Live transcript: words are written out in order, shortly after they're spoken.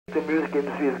music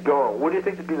industry is going? What do you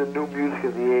think to be the new music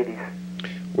of the 80s?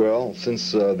 Well,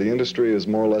 since the industry is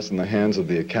more or less in the hands of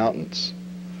the accountants,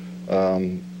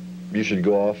 you should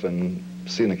go off and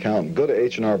see an accountant. Go to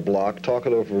H&R Block, talk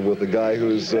it over with the guy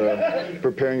who's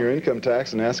preparing your income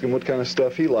tax, and ask him what kind of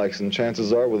stuff he likes, and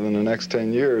chances are within the next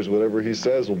 10 years, whatever he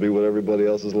says will be what everybody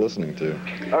else is listening to.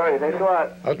 All right, thanks a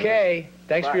lot. Okay,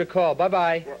 thanks for your call.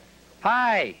 Bye-bye. Yeah.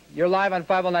 Hi, you're live on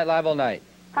 5 All Night, Live All Night.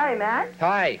 Hi, Matt.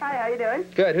 Hi. Hi, how you doing?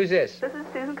 Good, who's this? This is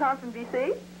Susan calling from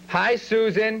D.C. Hi,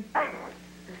 Susan.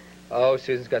 Oh,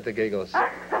 Susan's got the giggles.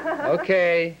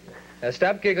 Okay. Now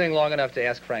stop giggling long enough to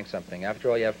ask Frank something. After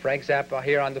all, you have Frank Zappa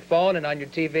here on the phone and on your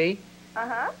TV.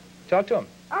 Uh-huh. Talk to him.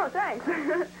 Oh, thanks.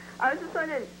 I was just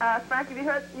wondering, Frank, have you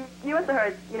heard, you must have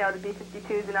heard, you know, the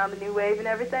B-52s and all the new wave and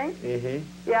everything?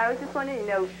 Mm-hmm. Yeah, I was just wondering, you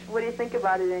know, what do you think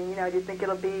about it? And, you know, do you think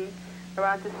it'll be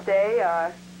around to stay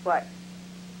or what?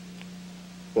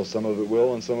 Well, some of it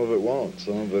will and some of it won't.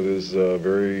 Some of it is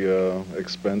very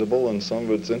expendable and some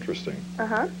of it's interesting.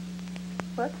 Uh-huh.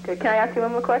 Well, that's good. Can I ask you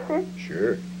one more question?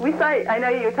 Sure. We saw, I know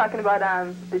you were talking about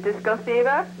the disco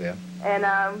fever. Yeah.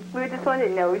 And we were just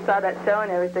wondering, you know, we saw that show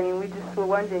and everything, and we just were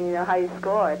wondering, you know, how you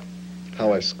scored.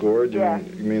 How I scored? Yeah.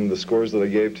 You mean the scores that I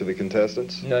gave to the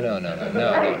contestants? No.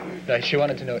 She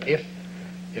wanted to know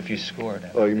if you scored.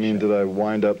 Oh, you mean did I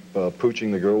wind up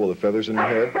pooching the girl with the feathers in her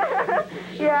head?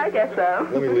 Yeah, I guess so.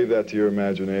 Let me leave that to your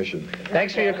imagination.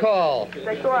 Thanks for your call.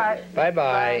 Thanks a lot. Bye-bye.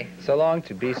 Bye. So long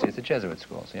to BC. It's the Jesuit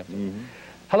schools. Yep.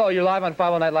 Hello, you're live on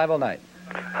 5 All Night, Live All Night.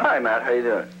 Hi, Matt. How you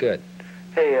doing? Good.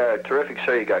 Hey, terrific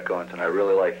show you got going tonight. I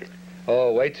really like it.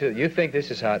 Oh, wait till, you think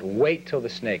this is hot, wait till the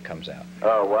snake comes out.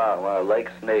 Oh, wow. Well, I like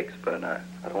snakes, but I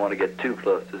don't want to get too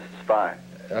close. This is fine.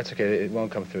 That's okay, it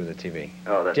won't come through the TV.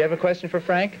 Oh, that's... Do you have a question for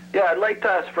Frank? Yeah, I'd like to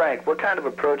ask Frank what kind of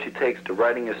approach he takes to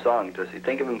writing a song. Does he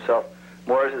think of himself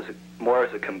more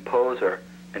as a composer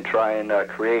and try and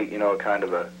create, you know, kind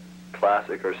of a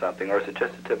classic or something, or is it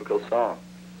just a typical song?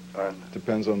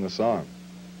 Depends on the song.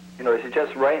 You know, is he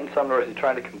just writing something, or is he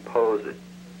trying to compose it?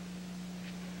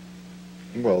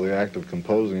 Well, the act of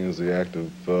composing is the act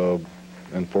of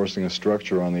enforcing a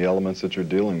structure on the elements that you're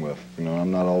dealing with. You know,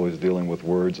 I'm not always dealing with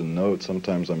words and notes.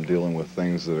 Sometimes I'm dealing with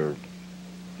things that are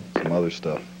some other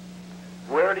stuff.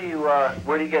 Where do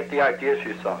you get the ideas for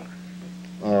your songs?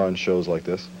 On shows like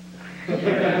this. You're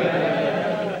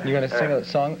going to sing a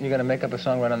song? You're going to make up a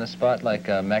song right on the spot like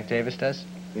Mac Davis does?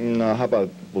 No, how about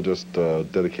we'll just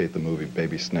dedicate the movie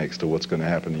Baby Snakes to what's going to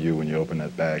happen to you when you open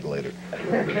that bag later.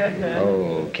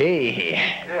 Okay.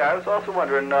 Yeah, I was also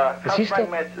wondering how Frank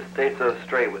managed to stay so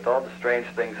straight with all the strange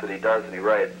things that he does and he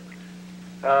writes.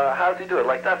 How does he do it?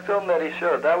 Like that film that he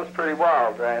showed, that was pretty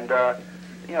wild, and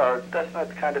you know, that's not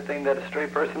the kind of thing that a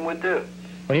straight person would do.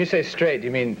 When you say straight, do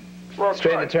you mean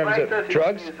straight drugs. in terms Frank of says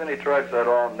drugs? He didn't use any drugs at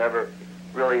all, never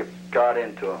really got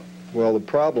into them. Well, the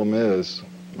problem is,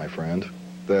 my friend,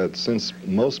 that since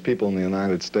most people in the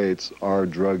United States are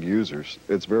drug users,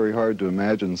 it's very hard to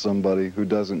imagine somebody who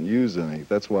doesn't use any.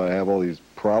 That's why I have all these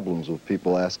problems with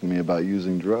people asking me about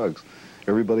using drugs.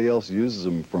 Everybody else uses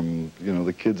them, from, you know,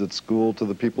 the kids at school to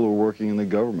the people who are working in the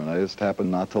government. I just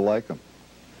happen not to like them.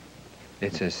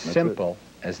 It's as simple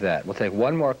as that. We'll take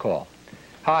one more call.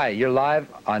 Hi, you're live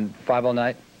on 5 All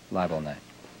Night, Live All Night.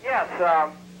 Yes,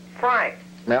 Frank.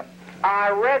 Yep. I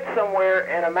read somewhere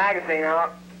in a magazine,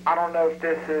 I don't know if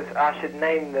this is, I should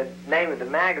name the name of the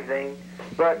magazine,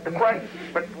 but the question,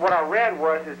 but what I read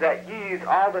is that you use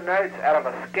all the notes out of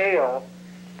a scale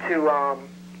to,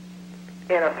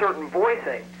 in a certain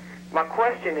voicing. My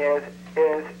question is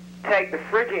take the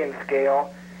Phrygian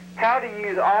scale, how do you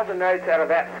use all the notes out of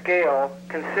that scale,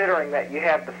 considering that you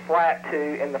have the flat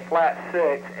 2 and the flat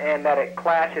 6, and that it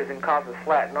clashes and causes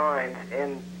flat 9s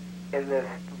in this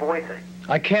voicing?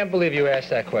 I can't believe you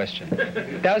asked that question.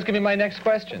 That was going to be my next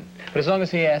question. But as long as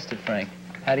he asked it, Frank,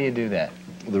 how do you do that?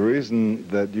 The reason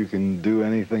that you can do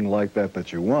anything like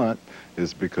that you want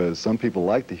is because some people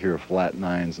like to hear flat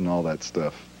 9s and all that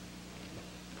stuff.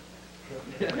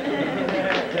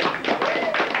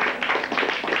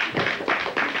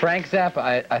 Frank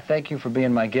Zappa, I thank you for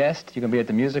being my guest. You're going to be at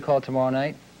the music hall tomorrow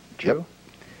night? True?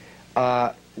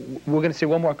 Yep. We're going to see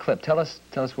one more clip. Tell us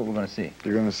what we're going to see.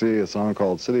 You're going to see a song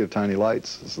called City of Tiny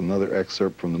Lights. It's another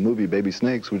excerpt from the movie Baby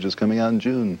Snakes, which is coming out in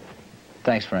June.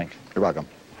 Thanks, Frank. You're welcome.